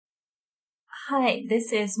Hi,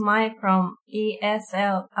 this is Mike from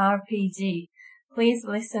ESL RPG. Please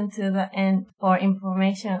listen to the end for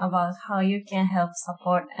information about how you can help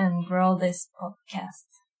support and grow this podcast.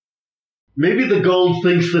 Maybe the gold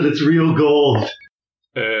thinks that it's real gold.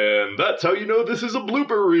 And that's how you know this is a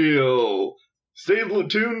blooper reel. Stay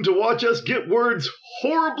tuned to watch us get words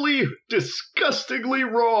horribly, disgustingly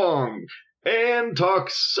wrong, and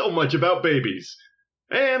talk so much about babies.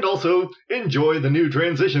 And also, enjoy the new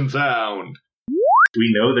transition sound.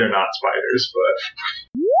 We know they're not spiders,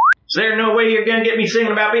 but... Is there no way you're gonna get me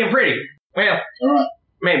singing about being pretty? Well,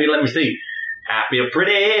 maybe let me see. I feel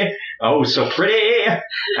pretty, oh so pretty.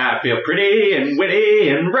 I feel pretty and witty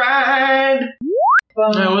and right.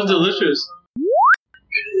 That was delicious.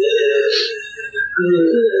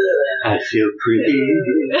 I feel pretty,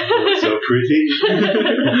 oh, so pretty.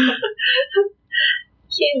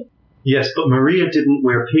 Cute. Yes, but Maria didn't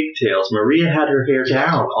wear pigtails. Maria had her hair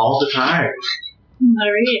down all the time.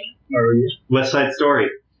 Maria. West Side Story.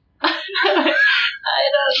 I don't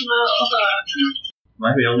know. Am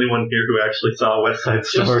I the only one here who actually saw West Side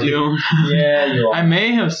Story? Just you. Yeah, you are. I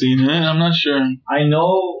may have seen it. I'm not sure. I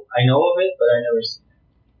know of it, but I never seen it.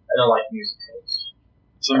 I don't like musicals.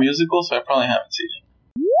 It's a musical, so I probably haven't seen it.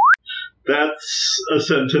 That's a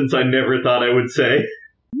sentence I never thought I would say.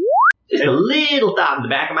 Just a little thought in the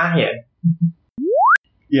back of my head.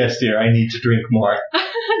 Yes, dear, I need to drink more.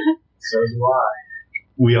 So do I.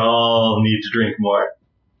 We all need to drink more.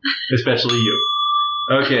 Especially you.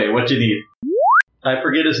 Okay, what you need? I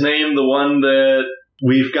forget his name, the one that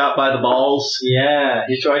we've got by the balls. Yeah,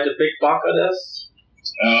 he tried to pickpocket us.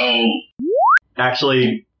 Oh.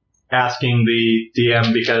 Actually, asking the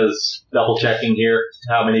DM because double checking here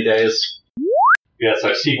how many days. Yes,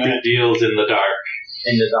 our secret deals in the dark.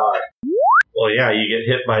 In the dark. Well, yeah, you get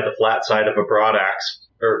hit by the flat side of a broad axe.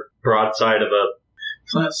 Or broadside of a...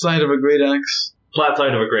 Flat side of a great axe. Flat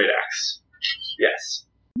side of a great axe. Yes.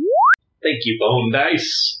 Thank you, Bone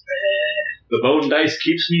Dice. The Bone Dice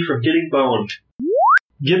keeps me from getting boned.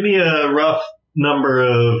 Give me a rough number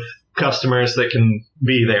of customers that can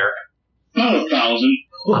be there. About 1,000.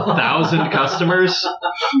 1,000 customers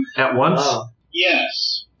at once? Oh.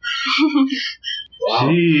 Yes. Wow.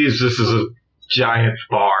 Jeez, this is a giant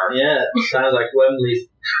bar. Yeah, sounds like Wembley.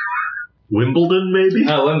 Wimbledon, maybe?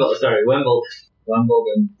 Wimbledon.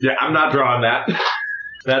 Yeah, I'm not drawing that.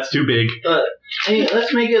 That's too big. Hey,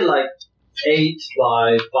 let's make it like 8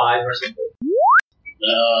 by 5 or something.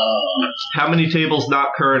 How many tables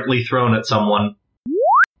not currently thrown at someone?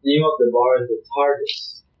 Name of the bar is the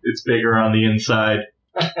TARDIS. It's bigger on the inside.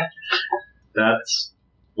 That's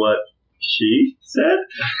what she said?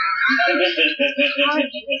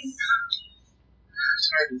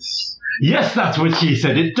 Yes, that's what she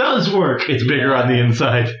said. It does work. It's bigger on the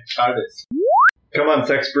inside. TARDIS. Come on,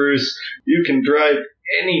 Sex Brews. You can drive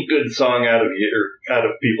any good song out of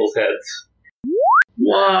people's heads.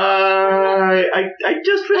 Why? I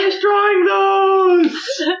just finished drawing those!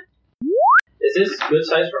 Is this good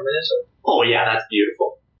size for Minnesota? Oh yeah, that's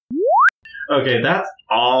beautiful. Okay, that's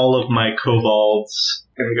all of my kobolds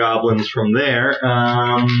and goblins from there.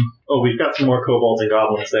 We've got some more kobolds and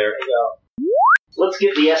goblins there. Let's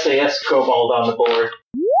get the SAS kobold on the board.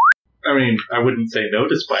 I mean, I wouldn't say no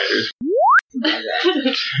to spiders.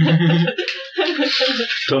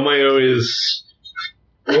 Tomoyo is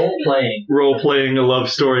role-playing a love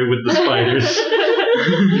story with the spiders. Do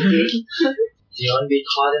you want to be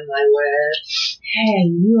caught in my web? Hey,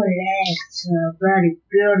 your legs are very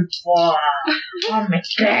beautiful. Oh my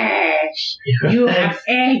gosh. You have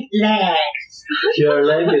 8 legs. Your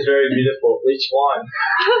leg is very beautiful. Which one?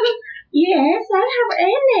 Yes, I have 8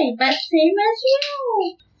 legs, but same as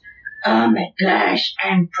you. Oh my gosh,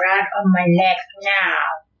 I'm proud of my legs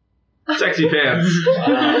now. Sexy pants.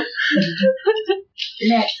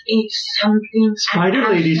 Let's eat something. Spider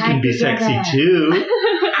ladies can be sexy too.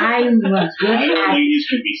 I'm good Spider at ladies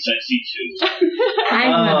can be sexy too.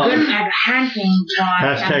 I'm good at hunting.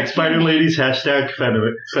 Hashtag spider ladies, hashtag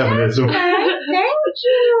feminism. Thank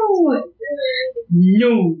you.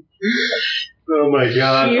 No. Oh my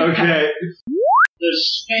god, okay. There's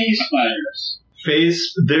space spiders.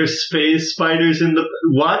 There's phase spiders in the...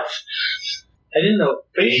 What? I didn't know.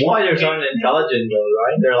 Face spiders aren't intelligent though,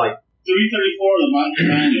 right? They're like 334 of the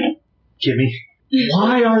manual. Gimme.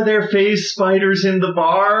 Why are there phase spiders in the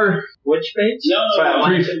bar? which page? No,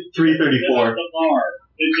 Sorry, no, 334. the bar.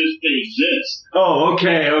 They exist. Oh,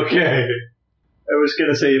 okay. I was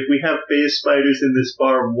gonna say, if we have phase spiders in this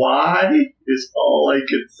bar, why? Is all I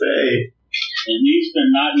could say. At least they're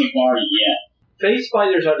not in the bar yet. Face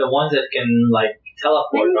spiders are the ones that can like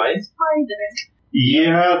teleport, right? Spiders.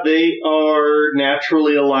 Yeah, they are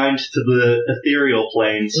naturally aligned to the ethereal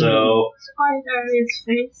plane, so Spider's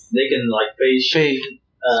face. They can like phase shift.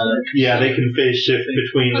 yeah, they can phase shift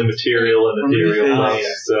between the material and ethereal Phase. plane,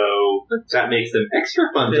 so that makes them extra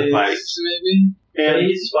fun to fight. Maybe? And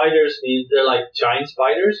Phase spiders mean they're like giant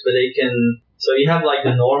spiders, but they can. So you have like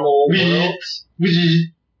the normal worlds,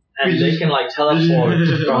 and they can like teleport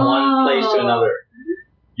from one place to another.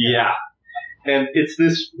 yeah. And it's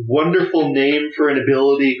this wonderful name for an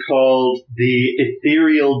ability called the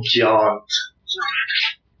Ethereal Jaunt.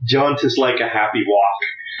 Jaunt is like a happy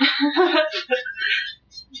walk.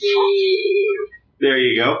 There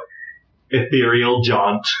you go. Ethereal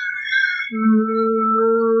Jaunt.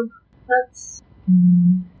 That's.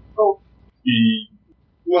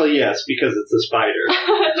 Well, yes, because it's a spider.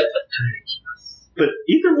 But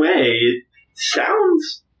either way, it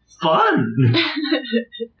sounds fun.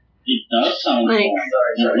 It does sound Like-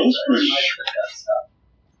 fun. It looks pretty.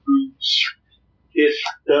 It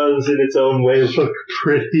does, in its own way, look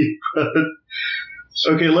pretty fun.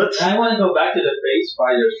 Okay, let's... I want to go back to the phase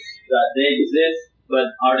spiders. They exist, but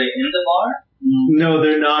are they in the bar? No,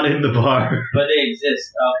 they're not in the bar. But they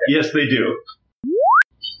exist. Okay. Yes, they do.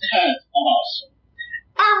 That's awesome.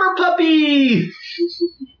 Armor Puppy!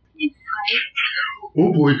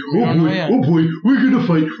 Oh boy, oh boy, yeah. oh boy, we're gonna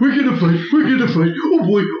fight, we're gonna fight, we're gonna fight, oh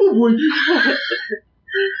boy, oh boy.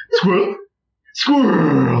 Squirrel?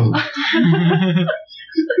 Squirrel!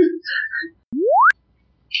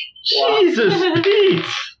 Jesus, Pete!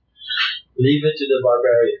 Leave it to the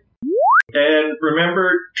barbarian. And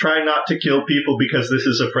remember, try not to kill people because this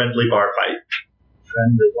is a friendly bar fight.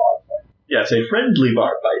 Friendly bar. Yes, a friendly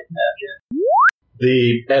bar fight.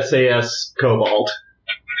 The SAS Cobalt.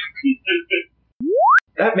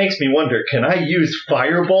 That makes me wonder, can I use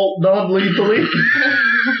Firebolt non-lethally?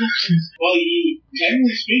 Well,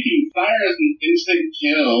 technically speaking, fire is an instant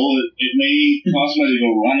kill. It may cause somebody to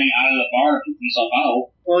go running out of the bar to put themselves out.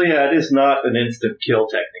 Well, yeah, it is not an instant kill,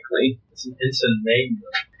 technically. It's an instant main.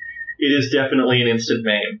 It is definitely an instant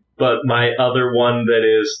maim. But my other one that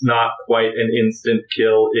is not quite an instant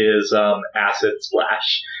kill is Acid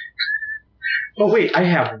Splash. Oh, wait, I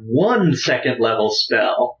have 1 second level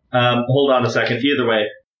spell. Hold on a second. Either way.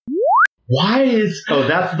 Why is... Oh,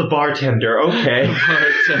 that's the bartender. Okay.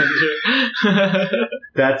 Bartender.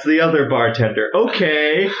 That's the other bartender.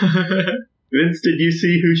 Okay. Vince, did you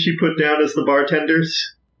see who she put down as the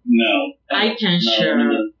bartenders? No. I can No, sure.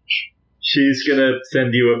 no. She's gonna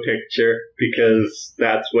send you a picture because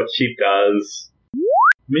that's what she does.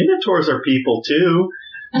 Minotaurs are people too.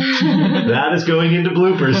 That is going into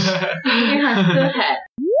bloopers. It has two heads.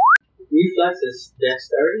 Reflex is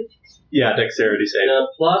dexterity. Yeah, dexterity save.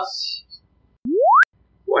 Plus.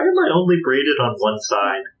 Why am I only braided on one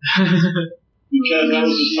side? Because that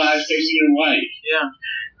was the size fixing your wife. Yeah.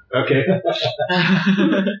 Okay.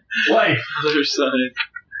 Wife. Other side.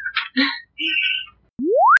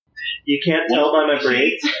 You can't tell by my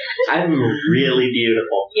braids. I'm really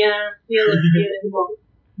beautiful. Yeah, you look beautiful.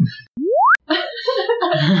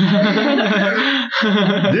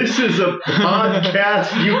 This is a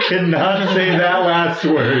podcast. You cannot say that last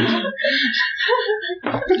word.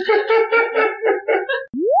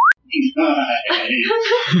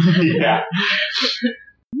 Yeah.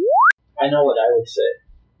 I know what I would say.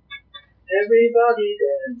 Everybody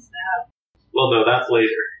dance now. Well, no, that's later.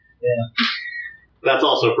 Yeah. That's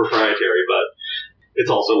also proprietary, but it's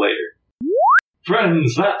also later.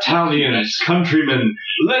 Friends, Latalians, countrymen,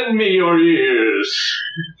 lend me your ears.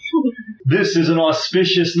 This is an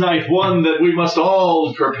auspicious night, one that we must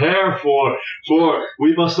all prepare for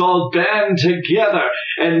we must all band together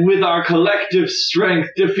and with our collective strength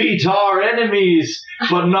defeat our enemies.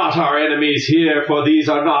 But not our enemies here, for these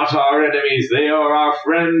are not our enemies. They are our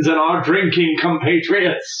friends and our drinking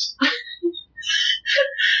compatriots.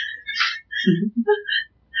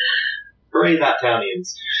 Hooray,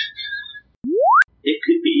 Vatanians. It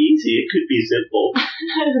could be easy, it could be simple.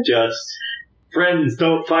 Just, friends,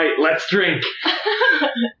 don't fight, let's drink. Why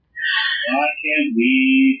can't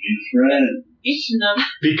we be friends? It's not,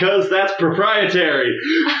 Because that's proprietary.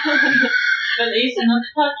 but it's not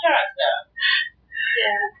her character.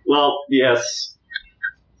 Well, yes.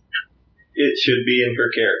 It should be in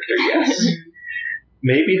her character, yes.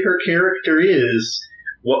 Maybe her character is,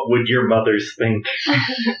 what would your mothers think?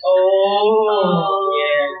 Oh,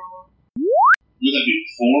 Would that be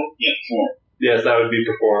 4? Yeah, 4. Yes, that would be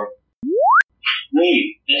performed.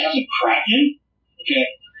 Wait, it has a kraken? Okay,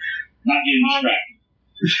 not getting distracted.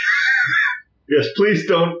 Yes, please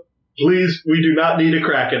don't. Please, we do not need a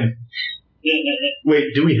kraken.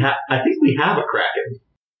 Wait, do we have... I think we have a kraken.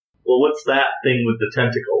 Well, what's that thing with the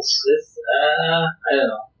tentacles? This, I don't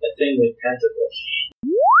know. The thing with tentacles.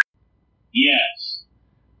 Yes.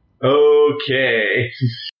 Okay.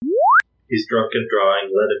 He's drunk and drawing.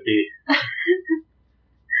 Let it be.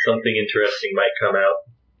 Something interesting might come out.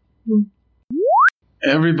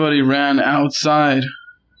 Everybody ran outside.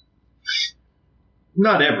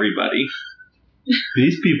 Not everybody.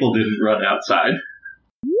 These people didn't run outside.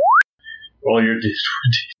 Roll your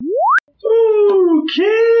d20.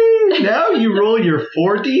 Okay, now you roll your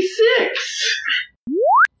 4d6.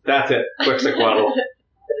 That's it. Quixoquatl.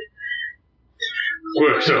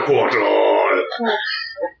 Quixoquatl.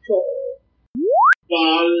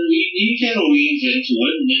 He kind of leans into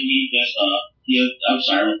it, and then he just, I'm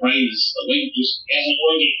sorry, my brain is, the weight just isn't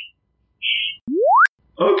working.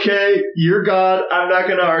 Okay, you're God. I'm not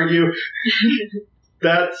going to argue.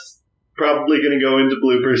 That's probably going to go into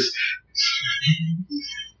bloopers.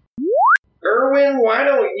 Erwin, why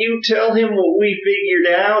don't you tell him what we figured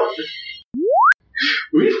out?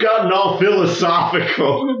 We've gotten all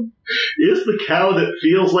philosophical. Is the cow that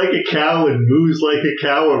feels like a cow and moves like a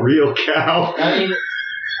cow a real cow? I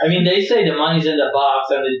mean, they say the money's in the box,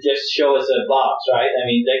 and they just show us a box, right? I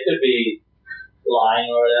mean, they could be lying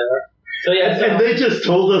or whatever. So yeah, And they just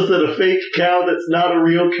told us that a fake cow that's not a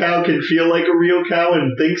real cow can feel like a real cow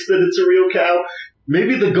and thinks that it's a real cow.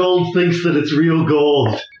 Maybe the gold thinks that it's real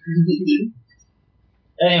gold.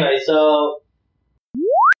 Anyway, so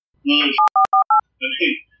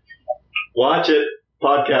Watch it.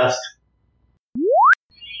 Podcast.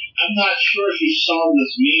 I'm not sure if you saw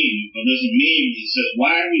this meme, but there's a meme that says,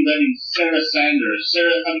 why are we letting Sarah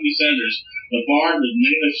Huckabee Sanders, the bard with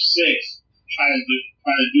 -6, try to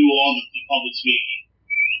do all the public speaking?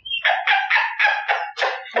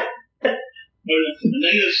 The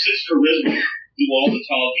 -6 charisma do all the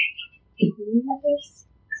talking.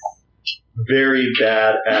 Very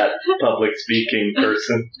bad at public speaking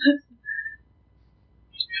person.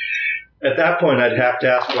 At that point, I'd have to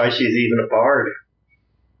ask why she's even a bard.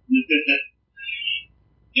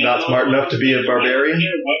 Not smart enough to be a barbarian?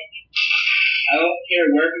 I don't care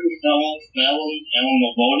where people fell on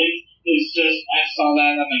the voting. It's just, I saw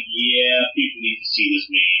that and I'm like, yeah, people need to see this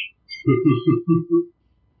meme.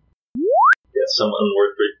 Yeah, some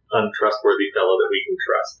untrustworthy fellow that we can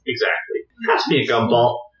trust. Exactly. Pass me a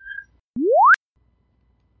gumball.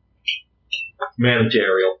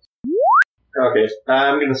 Managerial. Okay,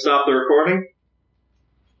 I'm going to stop the recording.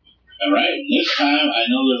 Alright, this time I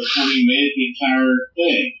know the recording made the entire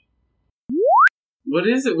thing. What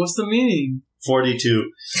is it? What's the meaning?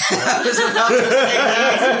 42. I was about to say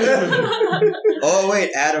that. Oh,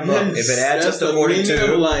 wait, add them up. If it adds up to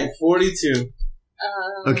 42. Like 42.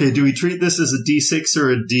 Okay, do we treat this as a D6 or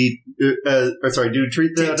a D... do we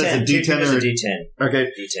treat that as a D10 or a D10?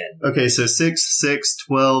 Okay. D10. Okay, so 6, 6,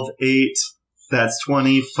 12, 8, that's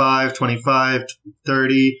 25, 25,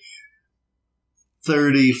 30,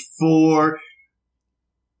 34,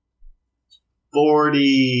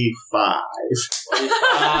 45.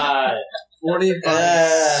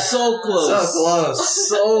 45. So close.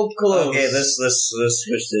 So close. Okay, let's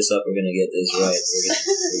switch this up. We're gonna get this right.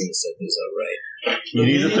 We're gonna set this up right. You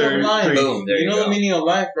need a third. Boom, there you go. You know the meaning of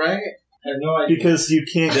life, right? I have no idea. Because you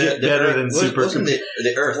can't get better than Wasn't supercomputer.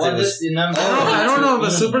 the Earth? What It is was, the number? I don't know if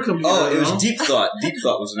a supercomputer. oh, it was you know? Deep Thought. Deep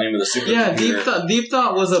Thought was the name of the supercomputer. Yeah, Deep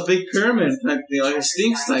Thought was a big pyramid type thing, like a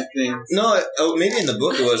Sphinx type thing. No, maybe in the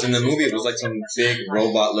book it was. In the movie it was like some big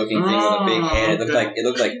robot-looking thing with a big head. It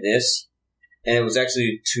looked like this, and it was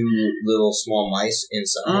actually two little small mice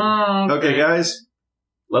inside. Okay, guys,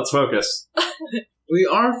 let's focus. We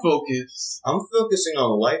are focused. I'm focusing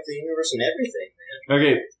on life, the universe, and everything, man.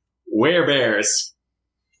 Okay, werebears.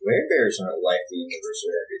 Werebears aren't life, the universe,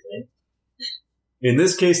 or everything. In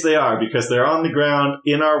this case, they are, because they're on the ground,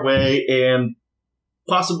 in our way, and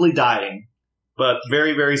possibly dying. But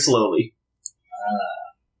very, very slowly.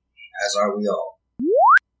 As are we all.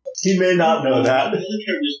 He may not know that. Just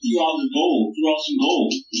threw out some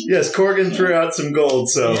gold. Yes, Corgan threw out some gold,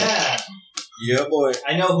 so... Yeah. Yeah, boy.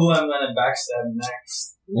 I know who I'm gonna backstab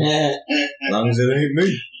next. As long as it ain't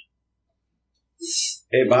me.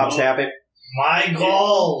 Hey, Bob's happy. My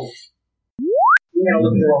goal!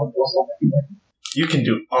 You can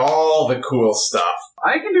do all the cool stuff.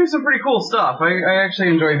 I can do some pretty cool stuff. I actually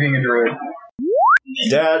enjoy being a druid.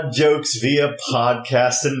 Dad jokes via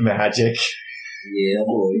podcast and magic. Yeah,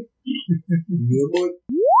 boy. Yeah, boy.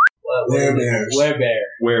 Werebears.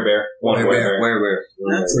 Werebear. One werebear.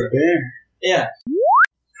 That's a bear. Yeah.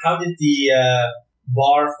 How did the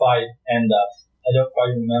bar fight end up? I don't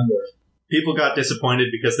quite remember. People got disappointed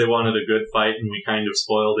because they wanted a good fight, and we kind of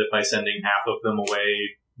spoiled it by sending half of them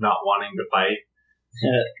away not wanting to fight.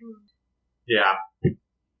 Yeah.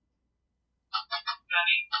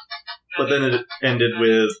 But then it ended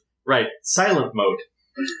with, silent mode.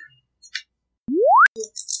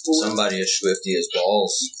 Somebody as swifty as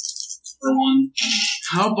balls. For one.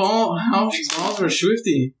 How balls are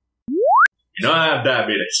swifty? You know I have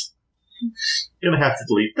diabetes. Gonna have to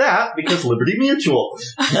delete that because Liberty Mutual.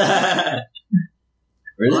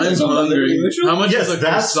 Really? I'm hungry. How much Yes, is a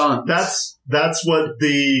croissant? that's what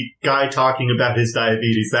the guy talking about his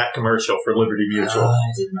diabetes, that commercial for Liberty Mutual.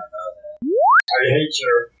 I did not know I hate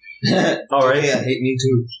you. that. All right. Yeah, hate me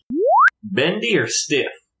too. Bendy or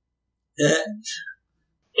stiff?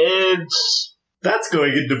 That's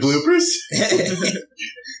going into bloopers.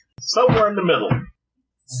 Somewhere in the middle.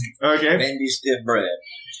 Okay. Bendy stiff bread.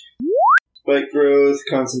 Spike growth,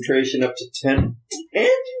 concentration up to 10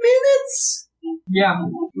 minutes. Yeah.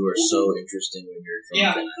 You are so interesting when you're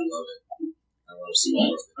drunk, and I love it. I want to see more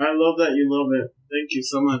of it. I love that you love it. Thank you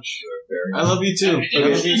so much. You are very. I love you too. I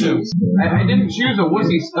love you too. I didn't choose a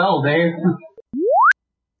wussy spell, Dave.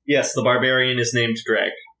 Yes, the barbarian is named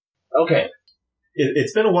Drag. Okay.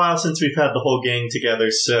 It's been a while since we've had the whole gang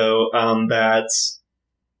together, so that's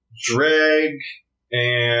Dreg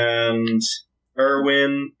and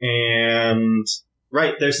Erwin and...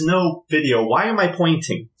 Right, there's no video. Why am I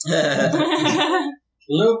pointing? Blooper.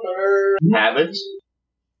 Habits.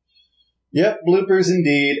 Yep, bloopers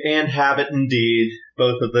indeed, and habit indeed.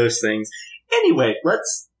 Both of those things. Anyway,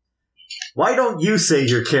 why don't you say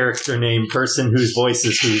your character name, person whose voice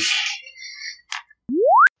is whose?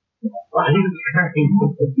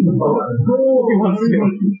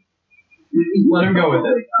 Let him go with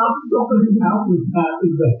it.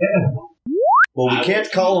 Well, we can't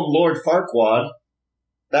call him Lord Farquaad.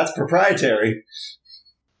 That's proprietary.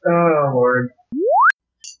 Oh, Lord.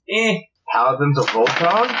 Paladins of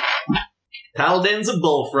Voltron? Paladins of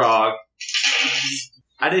Bullfrog.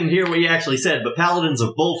 I didn't hear what you actually said, but Paladins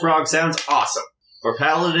of Bullfrog sounds awesome. Or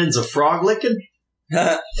Paladins of Frog-Lickin'?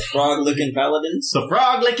 The frog-looking paladins? The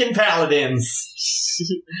Frog-Lickin' Paladins!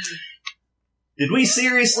 Did we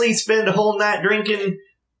seriously spend a whole night drinking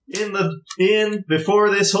in the inn before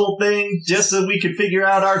this whole thing, just so we could figure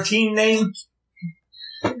out our team name?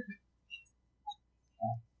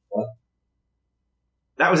 What?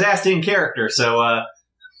 That was asked in character, so, Oh,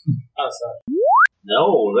 sorry.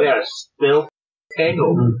 No, they are still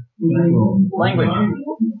tangled. Language.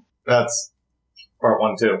 that's part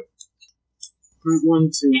 1, too. Part 1,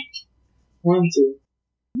 2. 1, 2.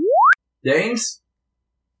 James?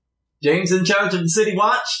 James in charge of the City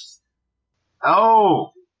Watch?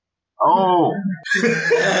 Oh!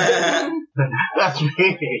 That's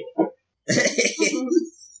me.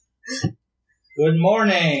 Good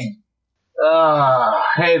morning.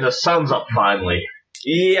 Hey, the sun's up finally.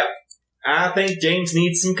 Yep. I think James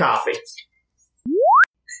needs some coffee.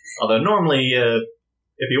 Although normally,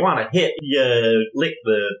 if you want to hit, you lick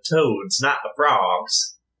the toads, not the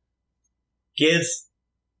frogs. Kids,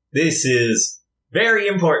 this is very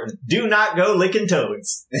important. Do not go licking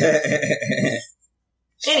toads.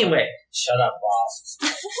 Anyway. Shut up, boss.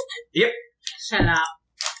 Yep. Shut up.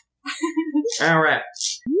 Alright.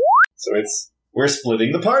 So we're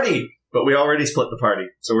splitting the party. But we already split the party.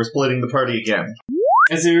 So we're splitting the party again.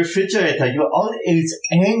 As a refrigerator, you're always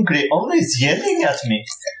angry, always yelling at me.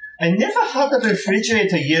 I never had a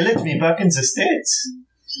refrigerator yell at me back in the States.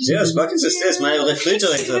 Yes, back in the States, my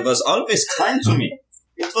refrigerator was always kind to me.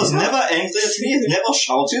 It was never angry at me, it never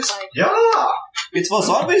shouted. Yeah! It was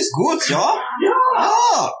always good, yeah?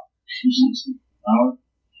 Yeah!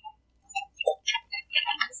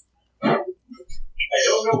 I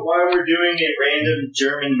don't know why we're doing a random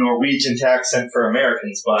German Norwegian accent for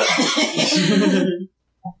Americans, but...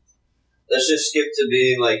 Let's just skip to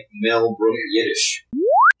being like Mel Brooke Yiddish.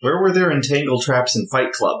 Where were there entangled traps in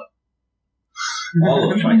Fight Club?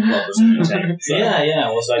 All of Fight Club was an entangled trap. Yeah,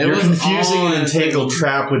 it was like... You're was confusing all an entangled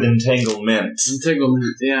trap with entanglement.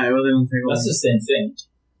 Entanglement. Yeah, it was an entanglement. That's the same thing.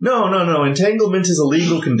 No. Entanglement is a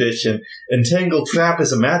legal condition. Entangled trap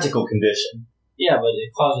is a magical condition. Yeah, but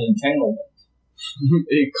it causes entanglement.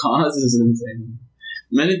 It causes entanglement.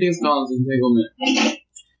 Many things cause entanglement.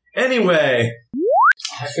 Anyway,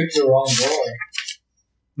 I picked the wrong boy.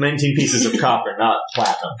 19 pieces of copper, not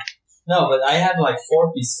platinum. No, but I had like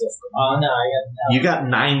 4 pieces of... Oh, no, I got... No. You got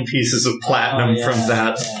 9 pieces of platinum from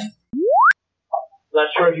that. Yeah. Not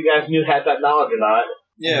sure if you guys had that knowledge or not.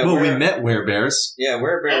 Yeah, Well, we met werebears. Yeah,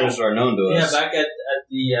 werebears are known to Yeah, us. back at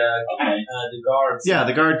the guards. Yeah,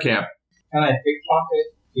 the guard camp. Can I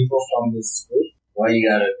pickpocket people from this group? Why you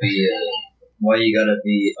gotta be Why you gotta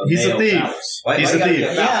be a He's a male thief. phallus? Why He's you a gotta be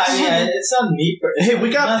thief. phallus? It's not me. Hey, we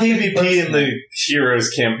got Nothing PvP in personal. the Heroes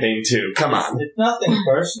campaign too. Come on. It's nothing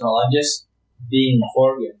personal. I'm just being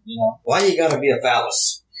Corgan, you know. Why you gotta be a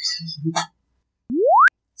phallus?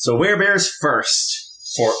 So Werebear's first.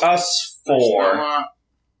 For us four.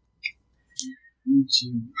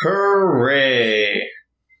 Hooray!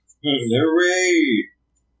 Hooray!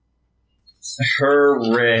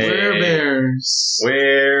 Hooray! Werebears.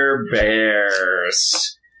 Werebears.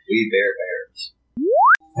 We bear bears.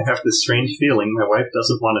 I have this strange feeling my wife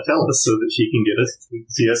doesn't want to tell us so that she can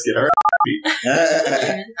see us get our beat.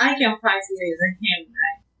 I can fight with him.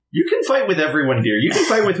 You can fight with everyone, dear. You can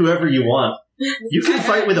fight with whoever you want. You can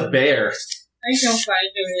fight with a bear. I can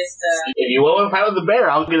fight with If you will fight with the bear,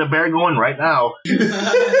 I'll get a bear going right now.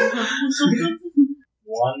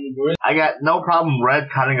 I got no problem Red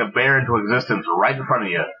cutting a bear into existence right in front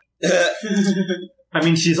of you. I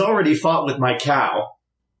mean, she's already fought with my cow.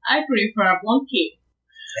 I prefer monkey.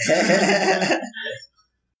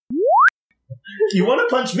 You want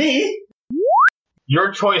to punch me?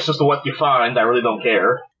 Your choice as to what you find, I really don't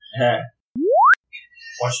care.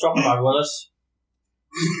 What's talking about, Willis?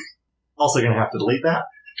 Also gonna have to delete that.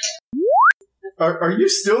 Are you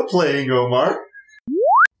still playing, Omar?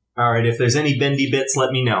 Alright, if there's any bendy bits,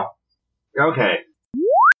 let me know. Okay.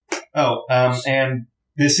 Oh, and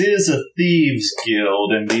this is a thieves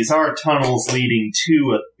guild, and these are tunnels leading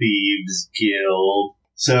to a thieves guild.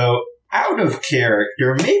 So, out of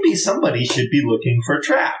character, maybe somebody should be looking for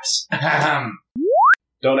traps.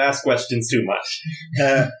 Don't ask questions too much.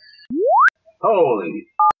 Holy.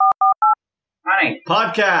 Honey.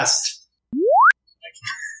 Podcast!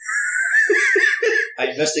 I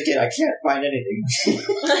investigate, I can't find anything.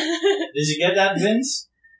 Did you get that, Vince?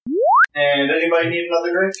 And anybody need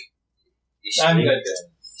another drink? I'm good.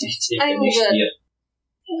 I'm good.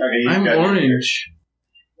 Okay, I'm orange.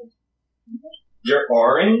 You're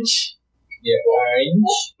orange? Yeah,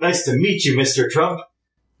 orange. Nice to meet you, Mr. Trump.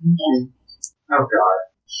 Oh, God.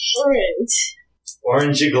 Orange.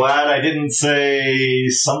 Orange, you glad I didn't say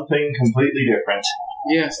something completely different?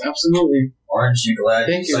 Yes, absolutely. Orange, you glad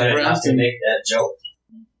Thank you decided for not to asking. make that joke?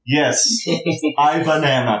 Yes, I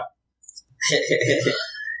banana.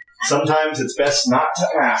 Sometimes it's best not to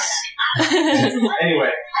ask.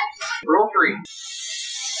 Anyway. Roll 3.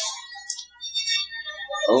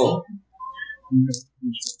 Oh.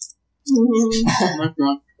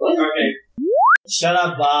 Okay. Shut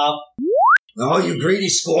up, Bob. Oh, you greedy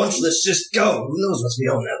squanch, let's just go. Who knows what's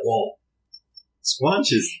beyond that wall?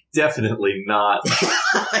 Squanch is definitely not.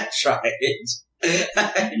 I tried.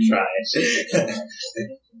 I tried.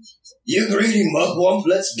 You greedy mugwump,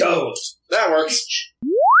 let's go. That works.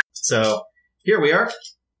 So, here we are.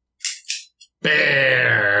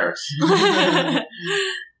 Bear!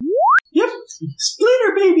 Yep.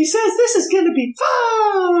 Splinter Baby says this is gonna be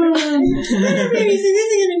fun! Splinter Baby says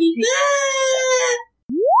this is gonna be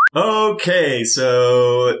fun! Okay,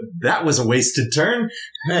 so that was a wasted turn.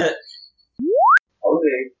 Okay.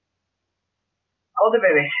 Hold it,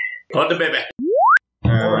 baby. Hold the baby.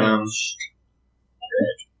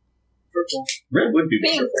 Red would be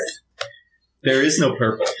Pink. perfect. There is no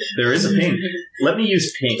purple. There is a pink. Let me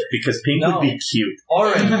use pink because pink No. would be cute.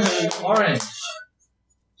 Orange. Orange.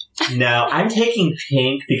 No, I'm taking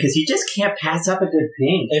pink because you just can't pass up a good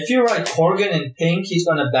pink. If you write Corgan in pink, he's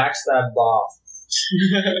gonna backstab Bob.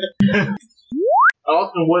 I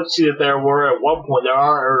also would see that there were, at one point, there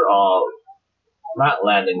are, not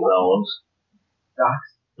landing zones.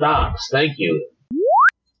 Docks, thank you.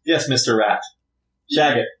 Yes, Mr. Rat.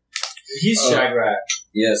 Shag it. He's Shagrat.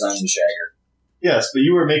 Yes, I'm the shagger. Yes, but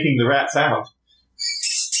you were making the rat sound.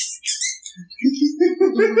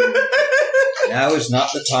 Now is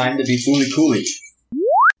not the time to be fooly-cooly.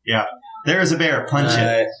 Yeah. There is a bear, punch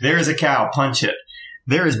it. There is a cow, punch it.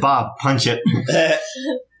 There is Bob, punch it.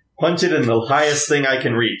 Punch it in the highest thing I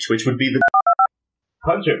can reach, which would be the...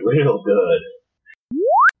 Punch it real good.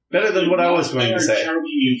 Better than what I was going to say. Charging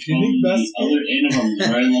you from the other end of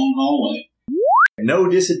a very long hallway. No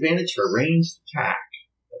disadvantage for ranged attack.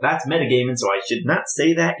 But that's metagaming, so I should not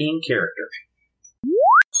say that in character.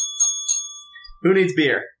 Who needs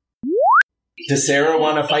beer? Does Sarah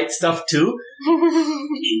want to fight stuff too?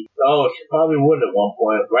 Oh, she probably would at one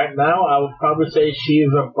point. Right now, I would probably say she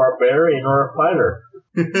is a barbarian or a fighter.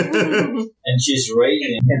 And she's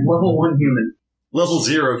raging. And level 1 human. Level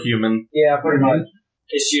 0 human. Yeah, pretty much.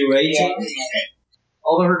 Is she raging?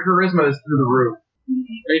 Although her charisma is through the roof.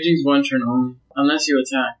 Raging's one turn only. Unless you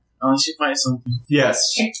attack. Unless you fight something.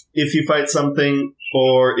 Yes. If you fight something,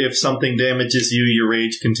 or if something damages you, your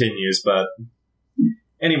rage continues, but...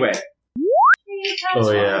 Anyway.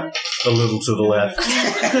 Oh yeah, a little to the left.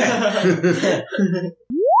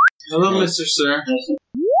 Hello, Mr. Sir.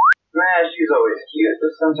 She's always cute,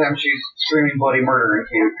 but sometimes she's screaming bloody murder in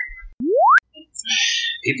camp.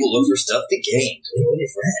 People look for stuff to gain. Play with your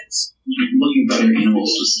friends. Looking for animals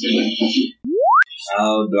to steal.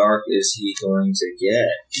 How dark is he going to get?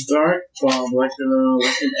 Dark Bob, like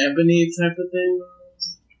an ebony type of thing?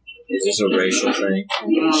 Is this a racial thing?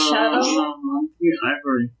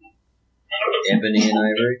 Ivory. Ebony and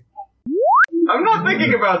ivory? I'm not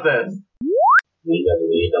thinking about this.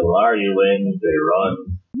 Are you in? They run.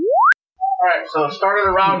 Alright, so started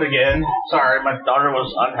the round again. Sorry, my daughter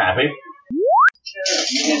was unhappy.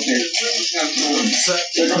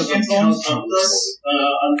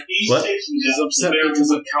 What? She's upset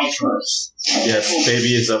because of caltrops. Yes,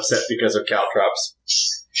 baby is upset because of caltrops.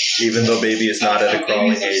 Even though baby is not at a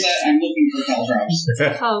crawling age. I'm looking for caltrops.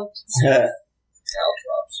 Caltrops.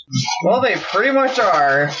 Well, they pretty much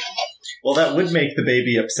are. Well, that would make the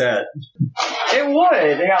baby upset. It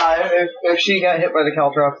would, yeah. If she got hit by the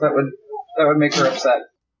caltrops, that would make her upset.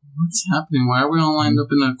 What's happening? Why are we all lined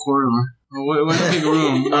up in a corridor? We're in a big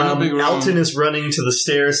room. We're in a big room. Alton is running to the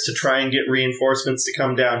stairs to try and get reinforcements to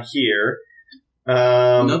come down here.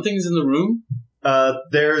 Nothing's in the room?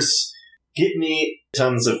 Get me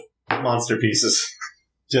tons of monster pieces.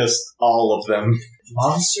 Just all of them.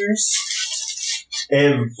 Monsters?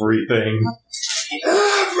 Everything.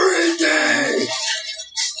 Everything!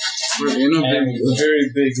 We're in a very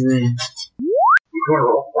big room. You want to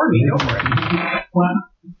roll for me? Go for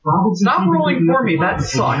it. Stop rolling for me. That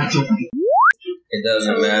sucked. It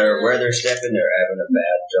doesn't matter where they're stepping, they're having a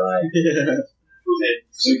bad time.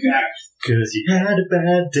 Cause you had a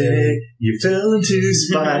bad day, you fell into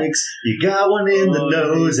spikes, you got one in the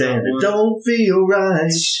nose and it don't feel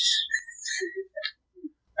right.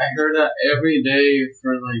 I heard that every day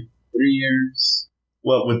for like 3 years.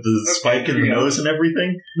 What, with the spike in the nose and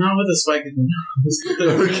everything? Not with the spike in the nose.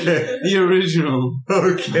 Okay. The original.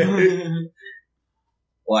 Okay.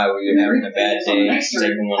 Why, were you having a bad day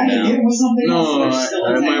taking one down? No,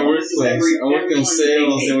 at my workplace. I work in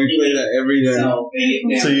sales and we play that every day.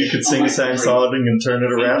 So you could sing a song and turn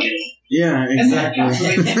it around? Yeah, exactly.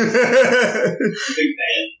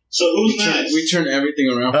 So who's next? We turn everything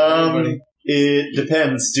around for everybody. It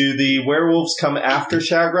depends. Do the werewolves come after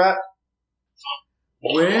Shagrat?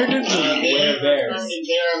 Where did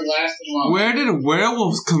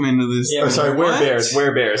werewolves come into this? Yeah, werebears.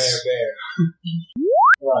 Werebears.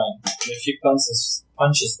 Right. If she punches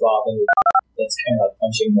Bob, that's kind of like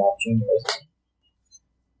punching Bob Jr., isn't it?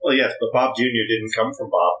 Well, yes, but Bob Jr. didn't come from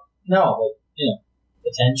Bob. No, but,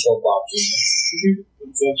 potential Bob Jr.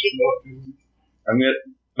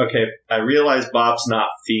 Okay, I realize Bob's not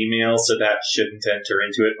female, so that shouldn't enter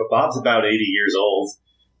into it, but Bob's about 80 years old.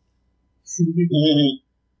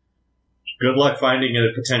 Good luck finding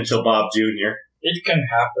a potential Bob Jr. It can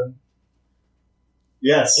happen.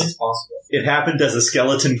 Yes. It's possible. It happened as a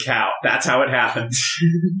skeleton cow. That's how it happened.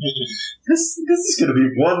 This is going to be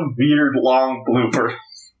one weird, long blooper.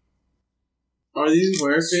 Are these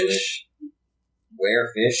werefish?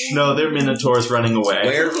 Werefish? No, they're minotaurs running away.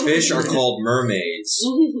 Werefish are called mermaids.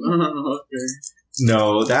 Okay.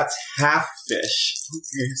 No, that's half fish.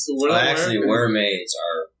 Okay, so what actually, mermaids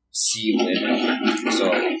are sea women. So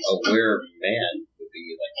a wereman would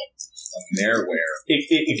be like a merewere.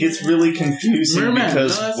 It gets really confusing merman.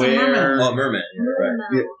 Because merman. You're right.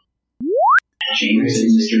 Yeah. James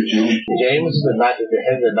and Mr. Jones. James is the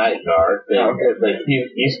head of the night guard.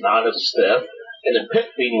 He's not as stiff. And the pit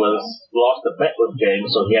fiend lost a bet with James,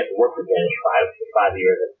 so he had to work for James for 5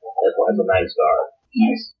 years. That's why he's a night guard.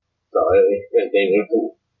 Nice. So I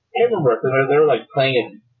remember they were like playing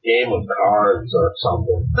a game of cards or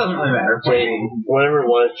something. Doesn't really matter. Whatever it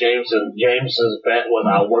was, James's bet was,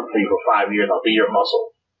 I'll work for you for 5 years. I'll be your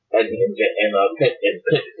muscle. And pit fiend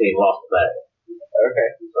lost the bet.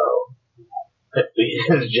 Okay,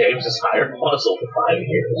 so James's hired muscle for 5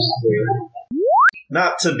 years.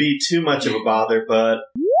 Not to be too much of a bother, but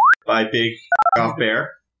by big off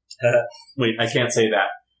bear. Wait, I can't say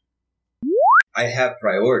that. I have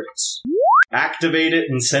priorities. Activate it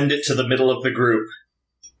and send it to the middle of the group.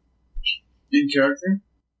 In character?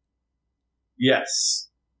 Yes.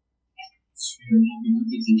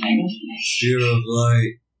 Sphere of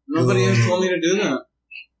light. Nobody has told me to do that.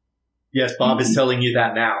 Yes, Bob is telling you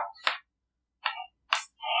that now.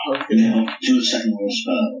 Okay. 2 second roll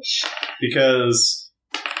spells. Because,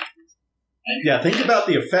 think about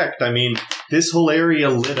the effect. I mean, this whole area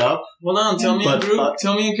lit up. Hold on, tell me a group.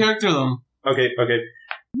 Tell me a character, though. Okay.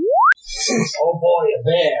 Oh boy, a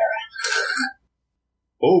bear.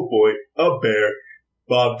 Oh boy, a bear.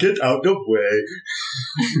 Bob, get out of the way.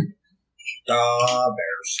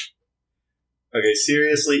 Bears. Okay,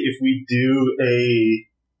 seriously, if we do a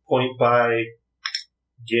point-by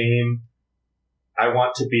game, I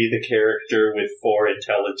want to be the character with 4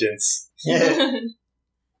 intelligence.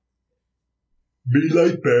 Be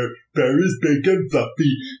like Bear. Bear is big and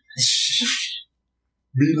fluffy.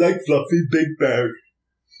 Be like Fluffy Big Bear.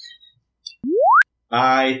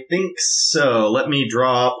 I think so. Let me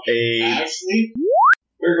drop a... Ashley?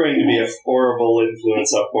 We're going to be a horrible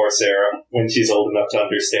influence on poor Sarah when she's old enough to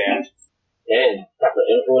understand. And got the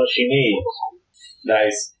influence she needs.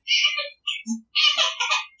 Nice.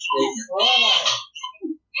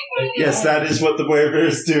 Yes, that is what the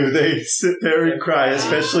bears do. They sit there and cry,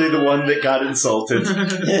 especially the one that got insulted.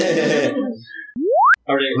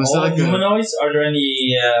 Are they all humanoids? Are there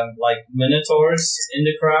any, minotaurs in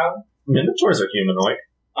the crowd? Minotaurs are humanoid.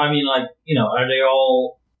 I mean, are they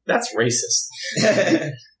all... That's racist.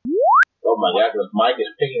 Oh my god, this mic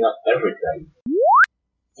is picking up everything.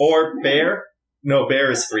 Or Bear? No, Bear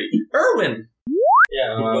is 3. Erwin!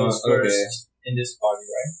 Yeah, who goes first in this party,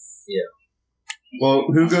 right? Yeah. Well,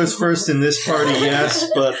 who goes first in this party, yes,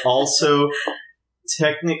 but also,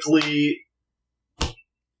 technically...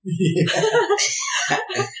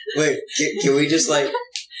 Wait, can we just,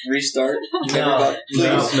 restart? No.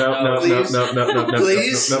 Please. No.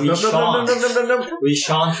 Please? No. We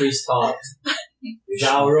shan't restart. If I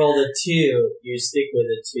roll the 2, you stick with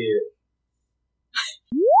the 2.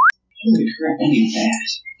 Holy crap, I need that.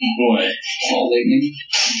 Boy, all lightning.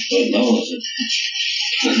 What level is it?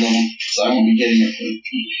 Third level. So I won't be getting it for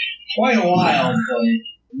quite a while, but...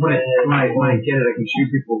 When I get it, I can shoot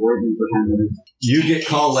people waiting for 10 minutes. You get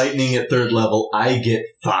Call Lightning at 3rd level, I get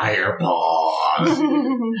Fireball.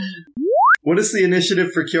 What is the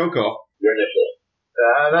initiative for Kyoko? Your initiative.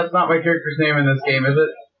 That's not my character's name in this game, is it?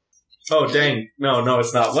 Oh, dang. No,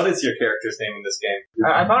 it's not. What is your character's name in this game?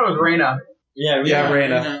 I thought it was Reina. Yeah,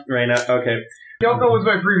 Reina. Okay. Kyoko was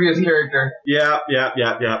my previous character. Yeah.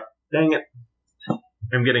 Dang it.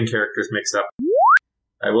 I'm getting characters mixed up.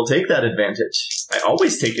 I will take that advantage. I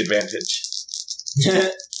always take advantage.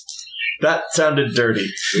 That sounded dirty.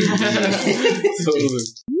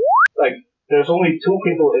 There's only 2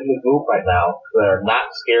 people in the group right now that are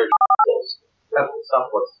not scared of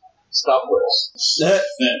Stuffless.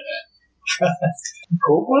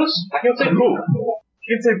 Poopless? I can say poop.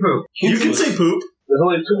 You can say poop. You can say poop. There's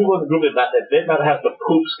only 2 people in the group that did not have the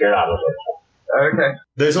poop scared out of them. Okay.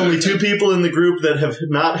 There's only 2 people in the group that have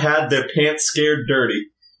not had their pants scared dirty.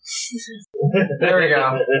 There we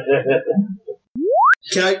go.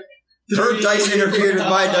 Can I... Her dice interfered with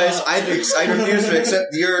my dice. I refuse to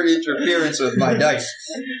accept your interference with my dice.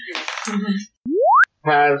 Is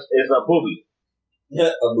a booby. Yeah,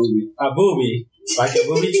 a booby. A booby? Like a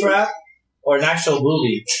booby trap? Or an actual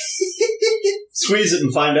booby? Squeeze it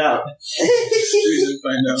and find out.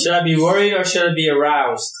 Should I be worried or should I be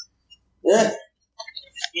aroused? Yeah.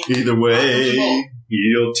 Either way,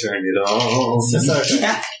 you'll turn it on.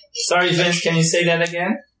 Sorry, Vince, can you say that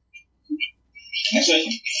again?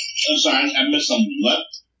 I'm sorry, I missed something. What?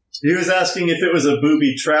 He was asking if it was a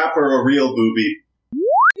booby trap or a real booby.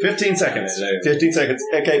 15 seconds. 15 seconds.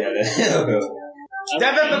 Okay. I'm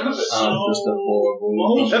just a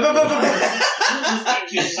horrible...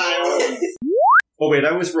 Oh wait,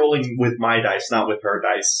 I was rolling with my dice, not with her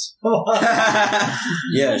dice.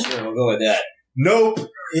 Yeah, sure, we'll go with that.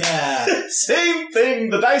 Nope. Yeah. Same thing.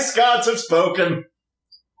 The dice gods have spoken.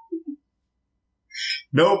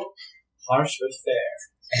 Nope. Harsh but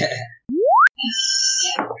fair.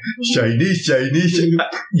 Shiny.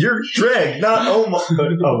 You're Dreg, not Omar.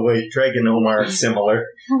 Oh wait, Dreg and Omar are similar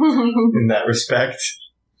in that respect.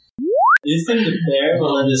 Do you think the bear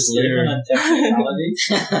will let us live on technicality?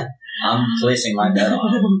 I'm placing my bet on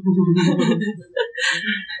it.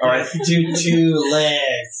 Alright. Two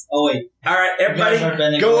legs. Oh wait. Alright,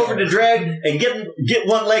 everybody, go over to Dreg and get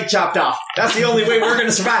one leg chopped off. That's the only way we're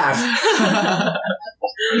gonna survive.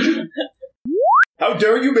 How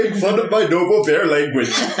dare you make fun of my Novo Bear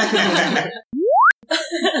language?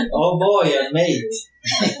 Oh boy, a mate.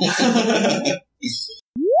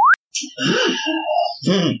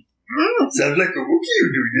 Sounds like a Wookiee who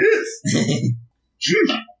do this.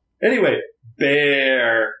 Anyway,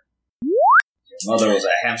 bear. Your mother was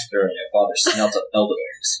a hamster and your father smelt of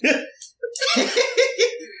elderberries.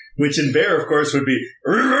 Which in bear, of course, would be...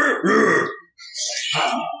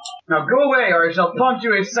 Now go away or I shall taunt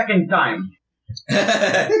you a second time.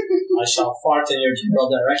 I shall fart in your general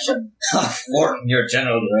direction. Fart in your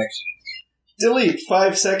general direction. Delete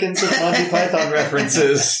 5 seconds of Monty Python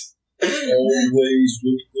references. Always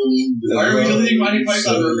look good. Why are we deleting Monty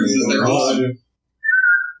Python references? They're awesome.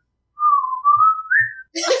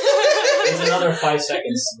 another 5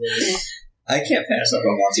 seconds. I can't pass up a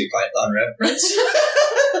Monty Python reference.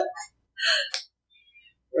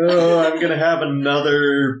 Oh, I'm gonna have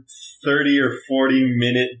another 30 or 40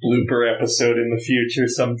 minute blooper episode in the future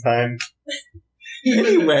sometime.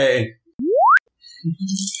 Anyway.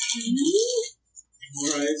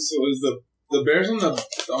 Alright, so is the bears on the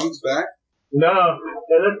dog's back? No,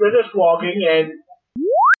 they're just walking and...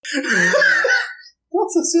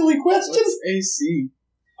 What's a silly question? What's AC?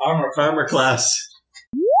 Armor class.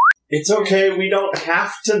 It's okay, we don't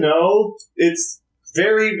have to know. It's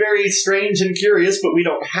very, very strange and curious, but we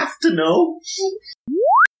don't have to know.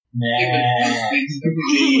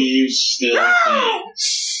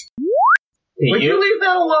 Would you leave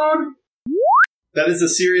that alone? That is a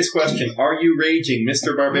serious question. Are you raging,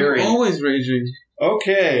 Mr. Barbarian? I'm always raging.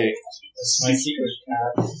 Okay. That's my secret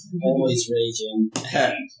cat. Always raging.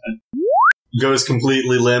 Goes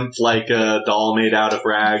completely limp like a doll made out of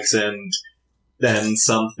rags, and then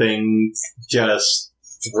something just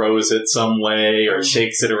throws it some way or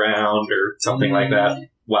shakes it around or something like that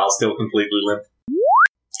while still completely limp.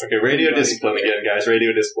 Okay, radio discipline again, guys.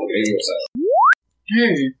 Radio discipline.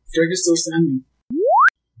 Hey, Greg is still standing.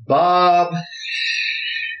 Bob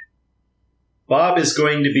is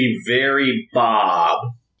going to be very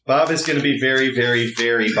Bob. Bob is going to be very, very,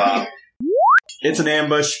 very Bob. It's an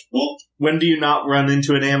ambush. When do you not run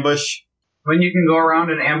into an ambush? When you can go around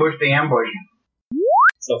and ambush the ambush.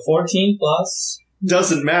 So 14 plus?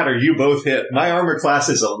 Doesn't matter, you both hit. My armor class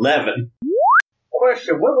is 11.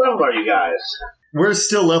 Question, what level are you guys? We're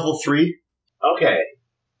still level 3. Okay.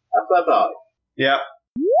 That's what I thought. Yeah.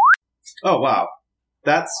 Oh, wow.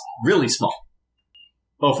 That's really small.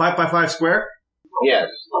 Oh, 5 by 5 square? Yes.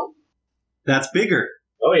 That's bigger.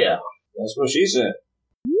 Oh, yeah. That's what she said.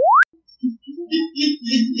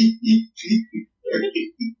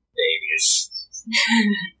 Babies.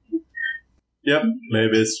 Yep,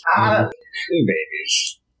 babies.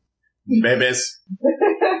 Babies. Babies.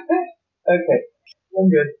 Okay. I'm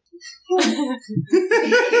good.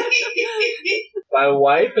 My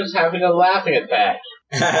wife is having a laughing attack.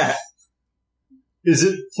 Is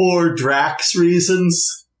it for Drax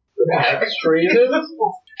reasons? Drax reasons?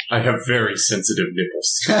 I have very sensitive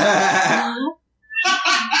nipples.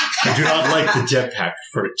 I do not like the jetpack,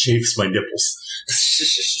 for it chafes my nipples.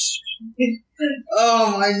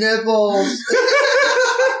 Oh, my nipples!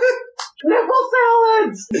 Nipple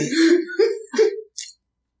salads!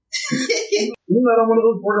 Isn't that on one of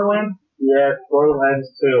those Borderlands? Yes, Borderlands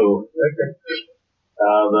 2. Okay.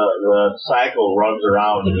 The cycle runs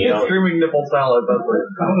around. Screaming nipple salad, that's what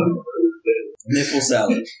it's called. Nipple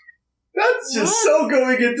salad. That's just so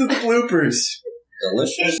going into the bloopers.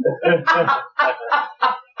 Delicious.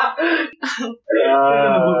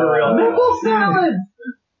 Nipple salad!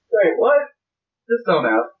 Wait, what? Just don't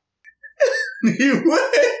ask. You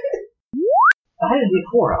would? I had a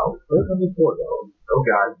D4 out. Where's the D4 go? Oh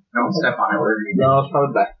god. Don't step on it. Where did you go? No, it's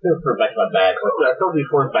probably back. It's back in my bag. I told you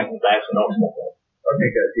D4 is back in the bag, so no, it's not.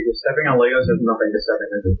 Okay, good. Because stepping on Legos is nothing to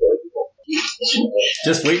stepping into people.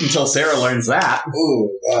 Just wait until Sarah learns that.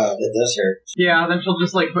 Ooh, that does hurt. Yeah, then she'll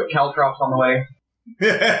just like put caltrops on the way.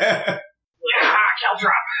 Yeah,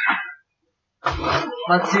 caltrop.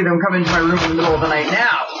 Let's see them come into my room in the middle of the night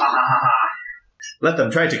now. Ha ha ha ha. Let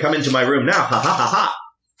them try to come into my room now. Ha ha ha ha.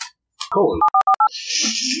 Cool.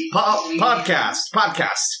 Podcast.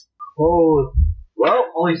 Oh, well,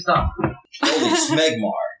 Holy stuff. Holy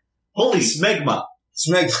smegmar. Holy smegma.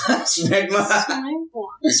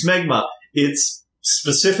 Smegma. It's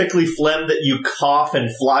specifically phlegm that you cough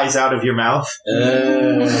and flies out of your mouth.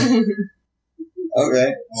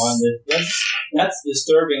 Okay. That's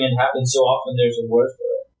disturbing and happens so often there's a word for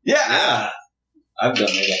it. Yeah. I've done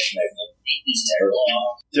it. Smegma. It's terrible.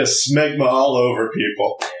 Just smegma all over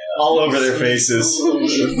people. Yeah. All over their faces.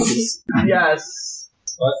 Yes.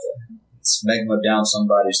 What? Smegma down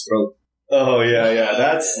somebody's throat. Oh yeah.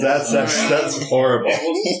 That's horrible.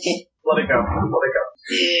 Let it go.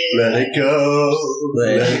 Let it go.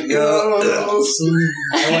 Let it go.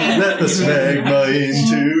 Let the smegma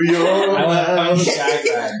into your mouth.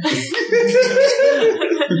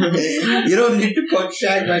 You don't need to punch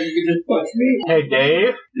Shagman, you can just punch me. hey,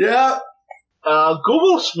 Dave. Yeah.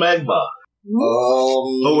 Google smegma.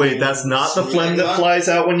 Oh wait, that's not the phlegm that flies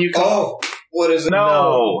out when you cough. What is it?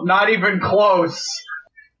 No, not even close.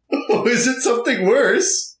 Oh, is it something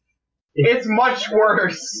worse? It's much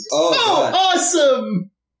worse. Oh, God.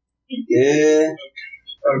 Awesome! Yeah.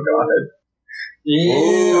 Oh god.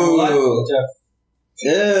 Ooh.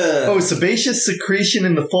 Yeah. Oh, sebaceous secretion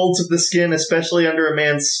in the folds of the skin, especially under a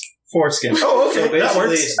man's foreskin. Oh, okay, So that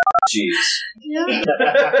works. Jeez.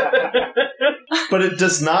 But it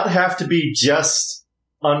does not have to be just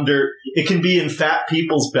under. It can be in fat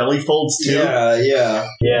people's belly folds too. Yeah.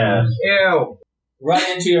 Yeah. Ew. Right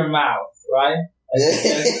into your mouth, right?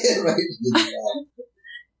 Right.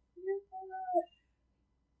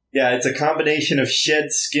 Yeah, it's a combination of shed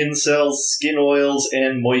skin cells, skin oils,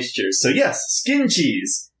 and moisture. So yes, skin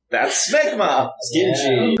cheese. That's smegma. Skin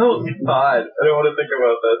cheese. Oh, God. I don't want to think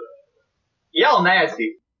about that. Y'all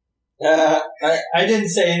nasty. I didn't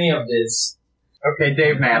say any of this. Okay,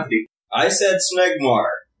 Dave nasty. I said smegmar,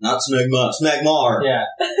 not smegma. Smegmar. Yeah.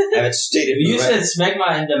 I haven't stated You correct. said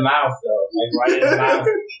smegma in the mouth, though. Like right in the mouth.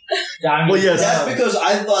 Down Well, your yes. That's throat. because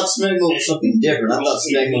I thought smegma was something different. I thought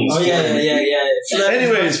smegma was Oh, yeah. Phlegm is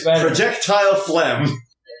Anyways, much better. projectile phlegm.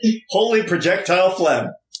 Holy projectile phlegm.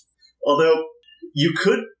 Although, you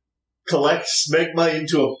could collect smegma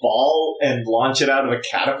into a ball and launch it out of a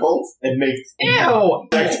catapult and make Ew!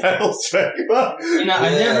 projectile smegma. You know,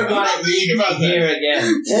 I'm never gonna eat here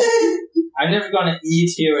again. I'm never gonna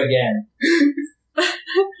eat here again.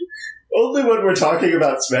 Only when we're talking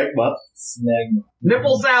about smegma. Smegma.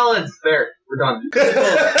 Nipple salads! There, we're done.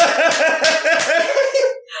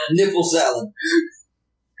 nipple salad.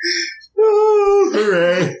 Oh,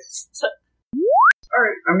 hooray.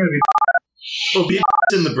 Alright, I'm gonna be... Well, be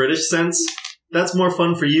in the British sense, that's more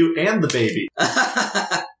fun for you and the baby.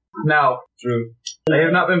 No. True. I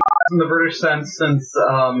have not been in the British sense since,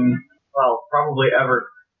 well, probably ever.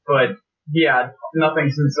 But, yeah, nothing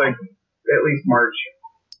since, like, at least March.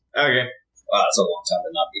 Okay. Wow, that's a long time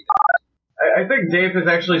to not be. I think Dave has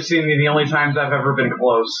actually seen me the only times I've ever been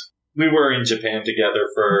close. We were in Japan together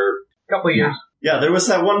for... A couple of years. Yeah, there was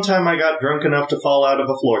that one time I got drunk enough to fall out of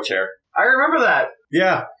a floor chair. I remember that.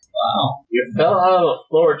 Yeah. Wow. You fell out of a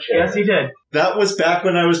floor chair. Yes, he did. That was back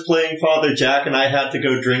when I was playing Father Jack and I had to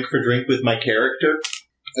go drink for drink with my character.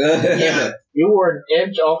 Yeah. You were an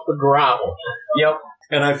inch off the ground. Yep.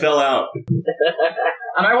 And I fell out.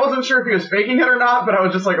 And I wasn't sure if he was faking it or not, but I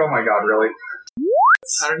was just like, oh my god, really?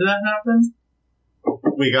 How did that happen?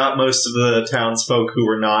 We got most of the townsfolk who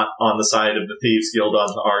were not on the side of the Thieves Guild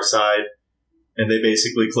onto our side, and they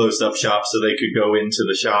basically closed up shop so they could go into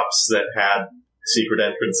the shops that had secret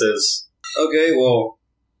entrances. Okay, well...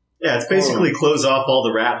 Yeah, it's basically close off all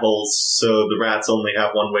the rat holes so the rats only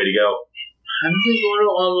have one way to go. How did we go to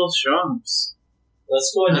all those shops?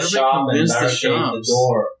 Let's go in the How did we shop and convince the barricade the shops?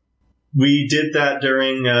 door. We did that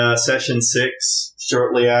during session 6,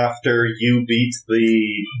 shortly after you beat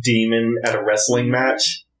the demon at a wrestling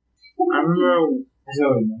match. I remember. I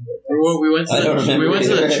don't remember. We went to I don't remember we went to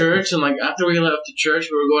the either. church, and like after we left the church,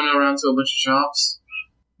 we were going around to a bunch of shops.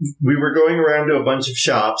 We were going around to a bunch of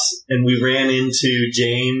shops, and we ran into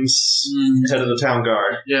James, head of the town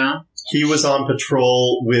guard. Yeah, He was on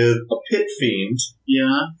patrol with a pit fiend,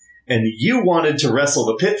 yeah, and you wanted to wrestle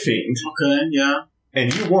the pit fiend, okay, yeah,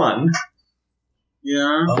 and you won.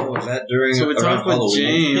 yeah. Oh, was that during So we around talked with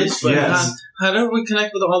Halloween? James, but Yes. how did we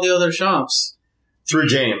connect with all the other shops? Through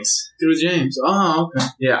James. Through James. Oh, okay.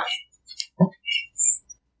 Yeah.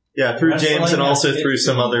 Yeah, through Wrestling James and at also pit through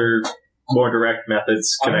some fiend. other more direct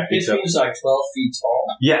methods Our connecting pit stuff. fiend's like 12 feet tall.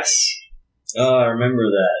 Yes. Oh, I remember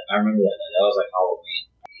that. That was like Halloween.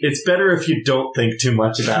 It's better if you don't think too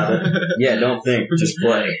much about it. Yeah, don't think. Just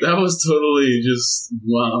play. That was totally just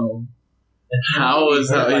wow. How is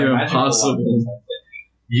that even possible?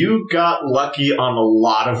 You got lucky on a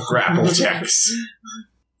lot of grapple checks.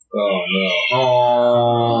 Oh, no.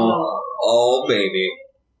 Oh, Oh, baby.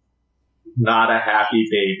 not a happy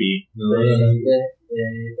baby.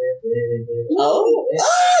 Oh.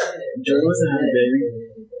 Joy was a happy baby.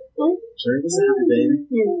 Joy was a happy baby.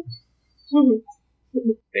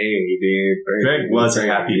 Baby. Greg was a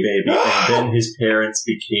happy baby, and then his parents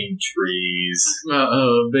became trees.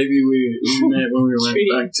 Baby, we met when we went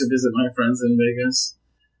back to visit my friends in Vegas.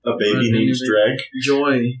 A baby named Greg.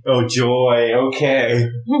 Joy. Oh, Joy. Okay.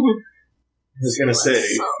 I was gonna say.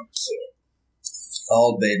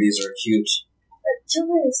 All babies are cute.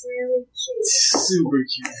 Joy is really cute. Super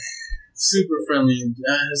cute. Super friendly.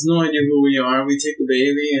 Has no idea who we are. We take the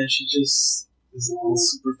baby and she just is all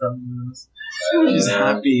super friendly with us. She's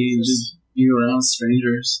happy just being around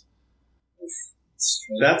strangers.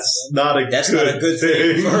 That's not a That's good not a good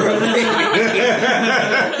thing for a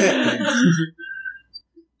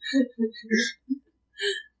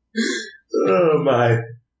Oh my.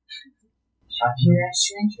 Happy around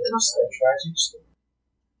strangers. A tragic story.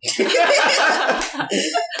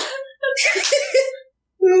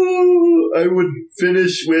 Oh, I would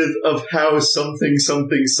finish with of how something,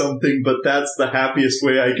 something, something, but that's the happiest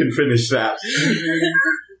way I can finish that.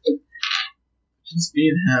 Just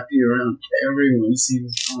being happy around everyone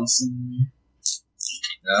seems awesome to me.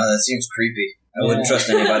 No, that seems creepy. I wouldn't trust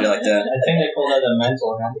anybody like that. I think they call that a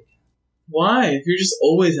mental handicap. Why? If you're just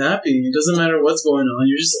always happy, it doesn't matter what's going on.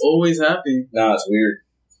 You're just always happy. No, it's weird.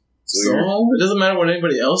 So it doesn't matter what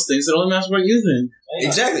anybody else thinks. It only matters what you think.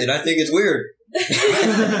 Exactly, and I think it's weird.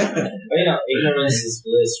 But ignorance is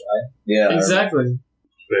bliss, right? Yeah. Exactly.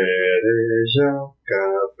 I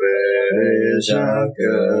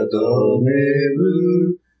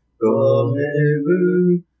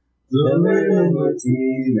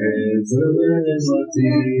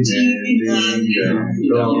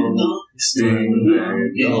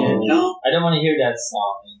don't want to hear that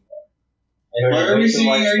song anymore. I heard it way too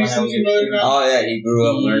much when I was a kid. Oh yeah, he grew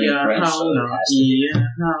up learning French. So it has to be.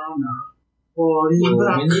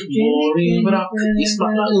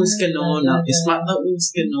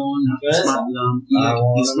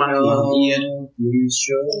 Please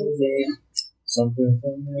show me something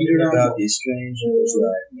familiar about these strangers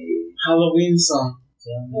like me. Halloween song.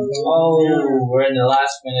 Oh, we're in the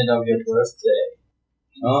last minute of your birthday.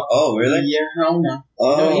 Oh, really? Ian Hana.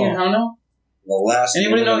 Oh. Know Ian Hana? The last.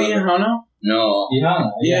 Anybody know Ian Hana? No.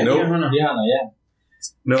 Ihana, yeah. Nope. Ihana, yeah.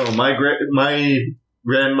 No, my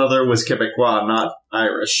grandmother was Quebecois, not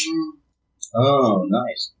Irish. Oh,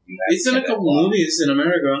 nice. It's in a couple movies in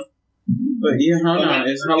America. But Ian Hana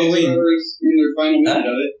is Halloween. In their final minute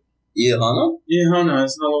of it. Ihana? Ian Hana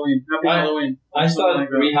is Halloween. Happy Halloween. I thought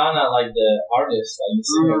Rihanna, like the artist, like the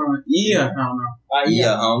singer. Ian Hana.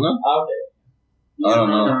 Ihana? Okay. I don't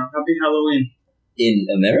know. Happy Halloween. In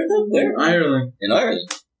America? Where? Ireland. In Ireland.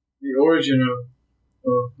 The origin of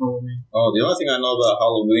Halloween. Oh, the only thing I know about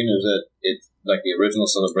Halloween is that it's like the original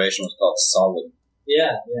celebration was called Samhain.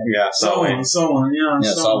 Yeah. Samhain. Yeah,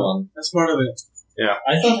 Samhain. That's part of it. Yeah.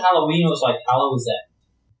 I thought Halloween was like Hallows End.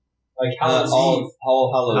 Like Hallows Eve.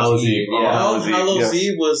 All Hallows Eve. Yeah. All Hallows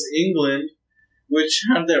Eve was England, which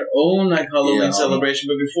had their own like Halloween celebration.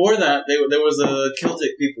 But before that, there was the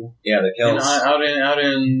Celtic people. Yeah, the Celts. Out in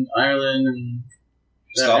Ireland and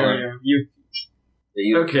Scotland. Area.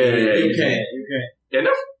 Okay. UK.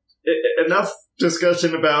 Enough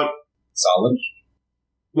discussion about Solid.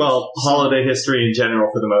 Well, holiday history in general,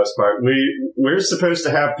 for the most part. We're supposed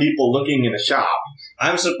to have people looking in a shop.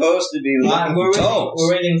 I'm supposed to be looking for tones.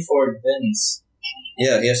 We're waiting for Vince.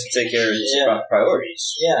 Yeah, he has to take care of his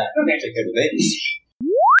priorities. Yeah. Take care of the babies.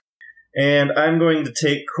 And I'm going to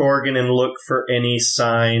take Corgan and look for any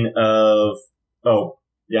sign of... Oh,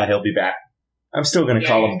 yeah, he'll be back. I'm still going to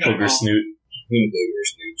call him Booger Snoot. Booger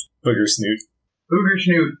Snoot. Booger Snoot. Booger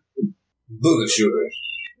Snoot. Booger Sugar.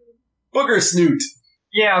 Booger Snoot.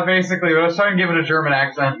 Yeah, basically, but I was trying to give it a German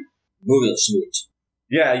accent. Booger Snoot.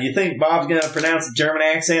 Yeah, you think Bob's going to pronounce a German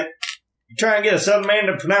accent? You try and get a Southern man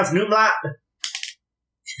to pronounce Noomlight?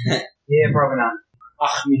 Yeah, probably not.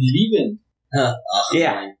 Ach, mein Lieben.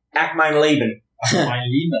 Yeah, Ach mein Leben. Ach, mein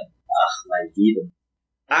Lieben. Ach, mein Lieben.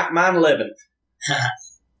 Ach mein Leben.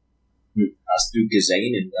 Hast du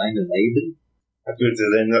gesehen in deinem Leben? Hast du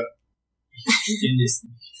gesehen?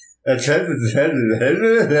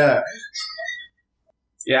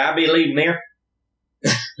 Yeah, I'll be leaving there.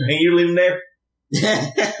 Ain't you leaving there?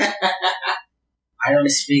 I don't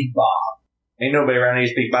speak Bob. Ain't nobody around here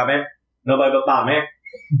speak Bob, man. Nobody but Bob, man.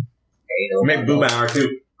 Maybe Boo Bauer, too.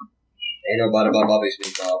 Ain't nobody but Bobby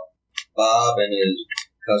speak Bob. Bob and his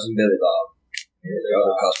cousin Billy Bob. And their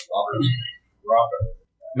other cousin Robert.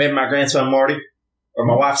 Maybe my grandson Morty. Or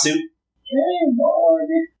my wife Sue. Hey,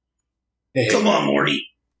 Morty. Hey. Come on, Morty.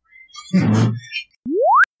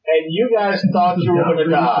 And you guys thought you were going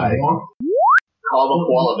to die. Call the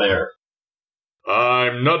koala bear.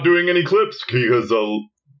 I'm not doing any clips because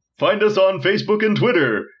find us on Facebook and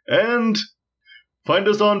Twitter. And find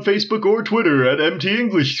us on Facebook or Twitter at MT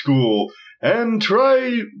English School. And tell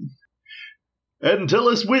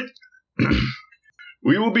us which...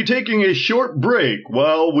 We will be taking a short break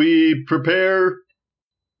while we prepare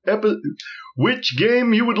which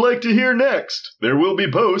game you would like to hear next. There will be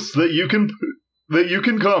posts that you can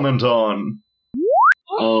comment on.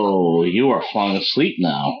 Oh, you are falling asleep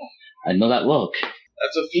now. I know that look.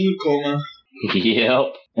 That's a food coma.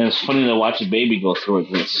 Yep. And it's funny to watch a baby go through it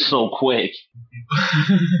because it's so quick.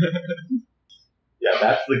 Yeah,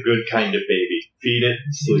 that's the good kind of baby. Feed it,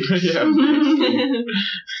 sleep.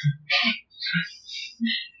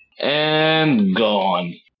 And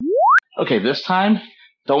gone. Okay, this time,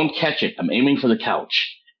 don't catch it. I'm aiming for the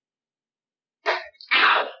couch.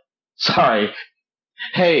 Ow! Sorry.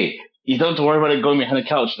 Hey, you don't have to worry about it going behind the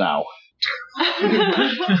couch now.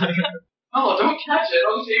 Oh, don't catch it.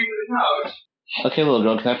 I'll just aim for the couch. Okay, little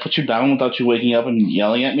girl, can I put you down without you waking up and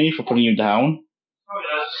yelling at me for putting you down? Oh,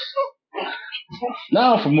 yes.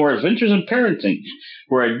 Now for more adventures in parenting,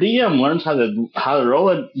 where a DM learns how to roll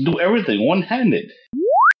and do everything one-handed.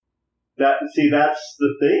 That's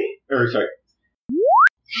the thing? Or, sorry.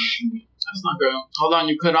 That's not good. Hold on,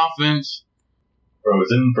 you cut off, Vince.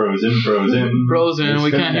 Frozen. Frozen,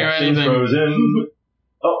 we can't hear anything. Frozen.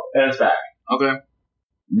 Oh, and it's back. Okay.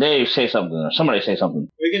 Dave, say something, or somebody say something.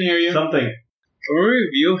 We can hear you. Something. Can we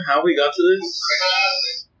review how we got to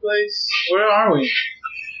this place? Where are we?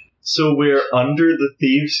 So we're under the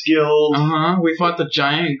Thieves Guild. We fought the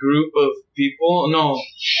giant group of people. No,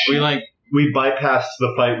 we bypassed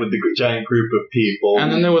the fight with the giant group of people.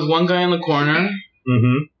 And then there was one guy in the corner.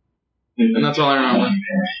 Mm-hmm. And that's all I remember.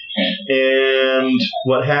 And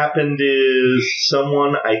what happened is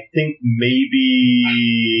someone, I think maybe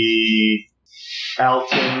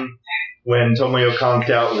Alton, when Tomoyo conked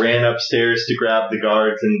out, ran upstairs to grab the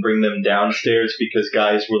guards and bring them downstairs because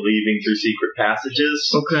guys were leaving through secret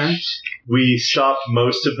passages. Okay. We stopped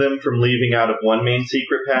most of them from leaving out of one main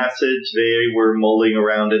secret passage. They were mulling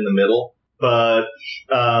around in the middle. But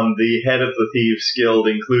the head of the Thieves Guild,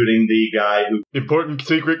 including the guy who... Important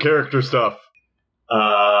secret character stuff.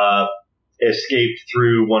 Escaped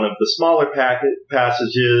through one of the smaller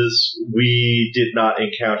passages. We did not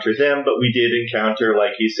encounter them, but we did encounter,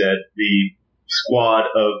 like he said, the squad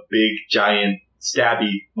of big, giant,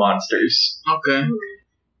 stabby monsters. Okay.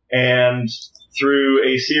 And through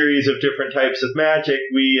a series of different types of magic,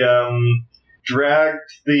 we dragged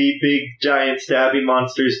the big, giant, stabby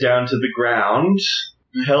monsters down to the ground,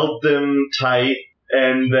 held them tight,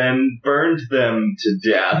 and then burned them to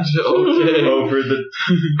death over the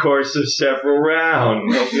course of several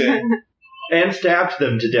rounds. Okay. And stabbed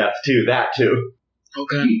them to death, too. That, too.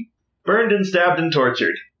 Okay. Burned and stabbed and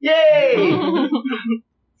tortured. Yay!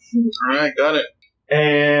 Alright, got it.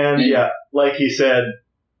 And, yeah, like he said,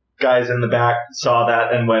 guys in the back saw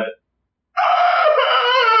that and went,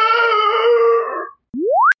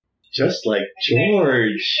 just like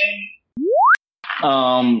George.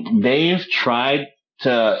 Dave tried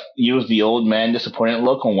to use the old man disappointed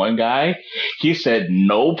look on one guy. He said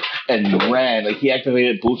nope and ran. Like, he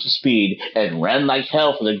activated boost of speed and ran like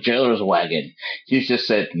hell for the jailer's wagon. He just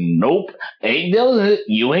said nope, ain't doing it.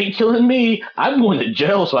 You ain't killing me. I'm going to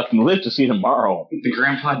jail so I can live to see tomorrow. The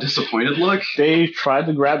grandpa disappointed look? Dave tried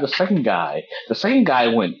to grab the second guy. The second guy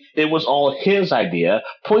went, it was all his idea,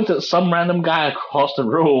 points at some random guy across the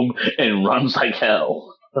room and runs like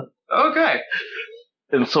hell. Okay.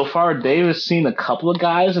 And so far, Dave has seen a couple of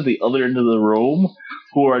guys at the other end of the room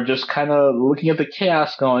who are just kind of looking at the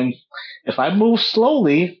chaos going, if I move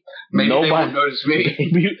slowly, maybe they won't notice me.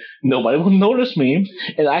 Maybe nobody will notice me,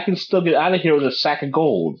 and I can still get out of here with a sack of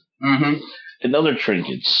gold. Mm-hmm. And other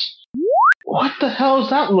trinkets. What the hell is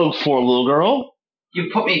that look for, little girl? You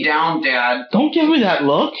put me down, Dad. Don't give me that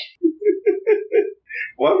look.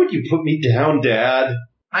 Why would you put me down, Dad?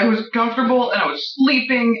 I was comfortable, and I was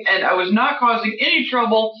sleeping, and I was not causing any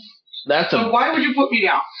trouble. So why would you put me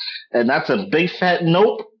down? And that's a big fat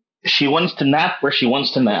nope. She wants to nap where she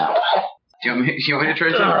wants to nap. Do you want me to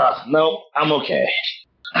try something? No, I'm okay.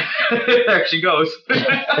 There she goes.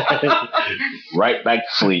 Right back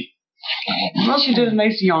to sleep. Well, she did a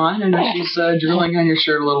nice yawn, and she's drooling on your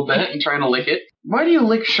shirt a little bit and trying to lick it. Why do you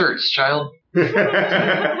lick shirts, child?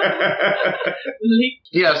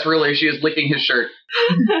 Yes, really, she is licking his shirt.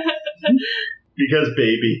 Because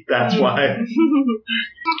baby, that's why.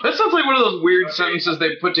 That sounds like one of those weird sentences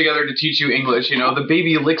they put together to teach you English, you know? The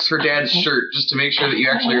baby licks her dad's shirt just to make sure that you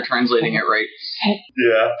actually are translating it right.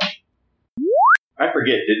 Yeah. I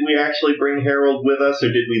forget, did we actually bring Harold with us, or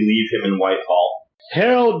did we leave him in Whitehall?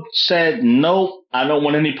 Harold said, nope, I don't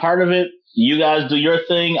want any part of it. You guys do your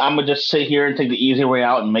thing. I'm going to just sit here and take the easy way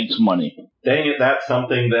out and make some money. Dang it, that's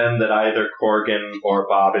something then that either Corgan or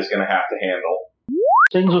Bob is going to have to handle.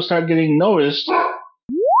 Things will start getting noticed.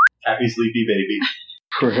 Happy sleepy baby.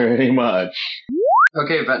 Pretty much.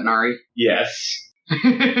 Okay, Vetinari. Yes.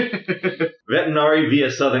 Vetinari via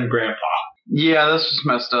Southern Grandpa. Yeah, that's just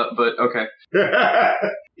messed up, but okay.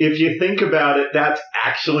 If you think about it, that's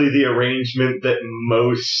actually the arrangement that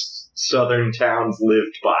most Southern towns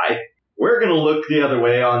lived by. We're going to look the other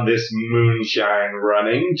way on this moonshine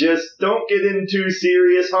running. Just don't get into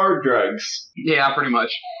serious hard drugs. Yeah, pretty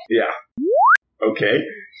much. Yeah. Okay.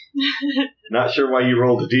 Not sure why you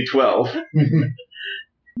rolled a d12.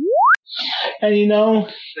 And you know...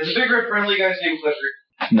 There's a big red friendly guy named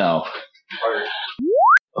Clifford. No.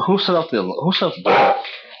 Who set off the door?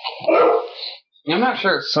 I'm not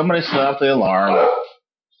sure. Somebody set off the alarm.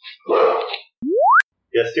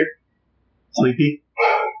 Yes, dear? Sleepy?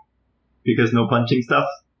 Because no punching stuff?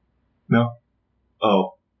 No?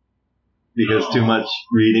 Oh. Because too much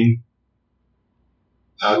reading?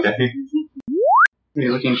 Okay. What are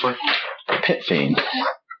you looking for? Pit Fang.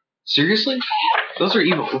 Seriously? Those are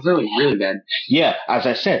evil. Those are really, really bad. Yeah, as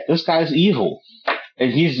I said, this guy's evil.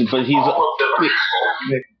 And he's.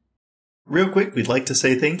 Real quick, we'd like to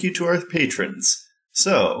say thank you to our patrons.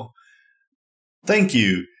 So, thank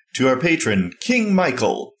you to our patron, King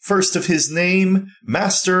Michael, first of his name,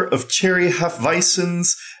 master of Cherry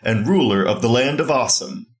Halfweissens, and ruler of the land of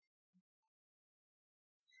Awesome.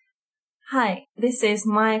 Hi, this is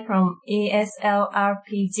Mai from ESL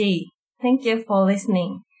RPG. Thank you for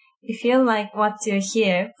listening. If you like what you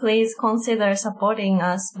hear, please consider supporting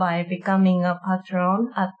us by becoming a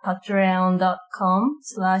patron at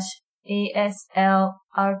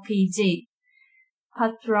patreon.com/ESLRPG.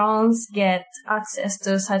 Patrons get access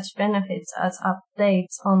to such benefits as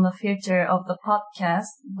updates on the future of the podcast,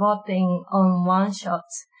 voting on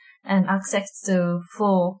one-shots, and access to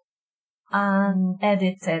full,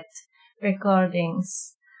 unedited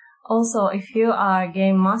recordings. Also, if you are a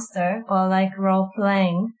game master or like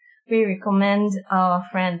role-playing, we recommend our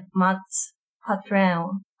friend Matt's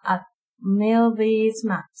Patreon at Milby's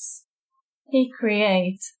Maps. He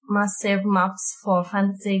creates massive maps for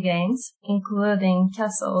fantasy games, including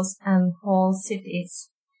castles and whole cities.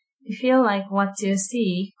 If you like what you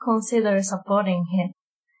see, consider supporting him.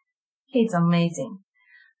 He's amazing.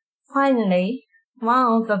 Finally, one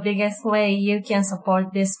of the biggest ways you can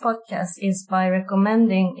support this podcast is by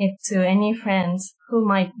recommending it to any friends who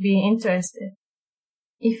might be interested.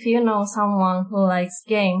 If you know someone who likes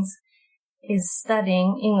games, is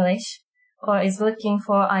studying English, or is looking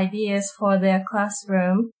for ideas for their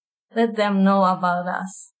classroom, let them know about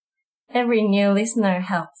us. Every new listener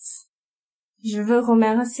helps. Je vous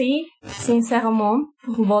remercie sincèrement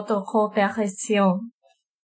pour votre coopération.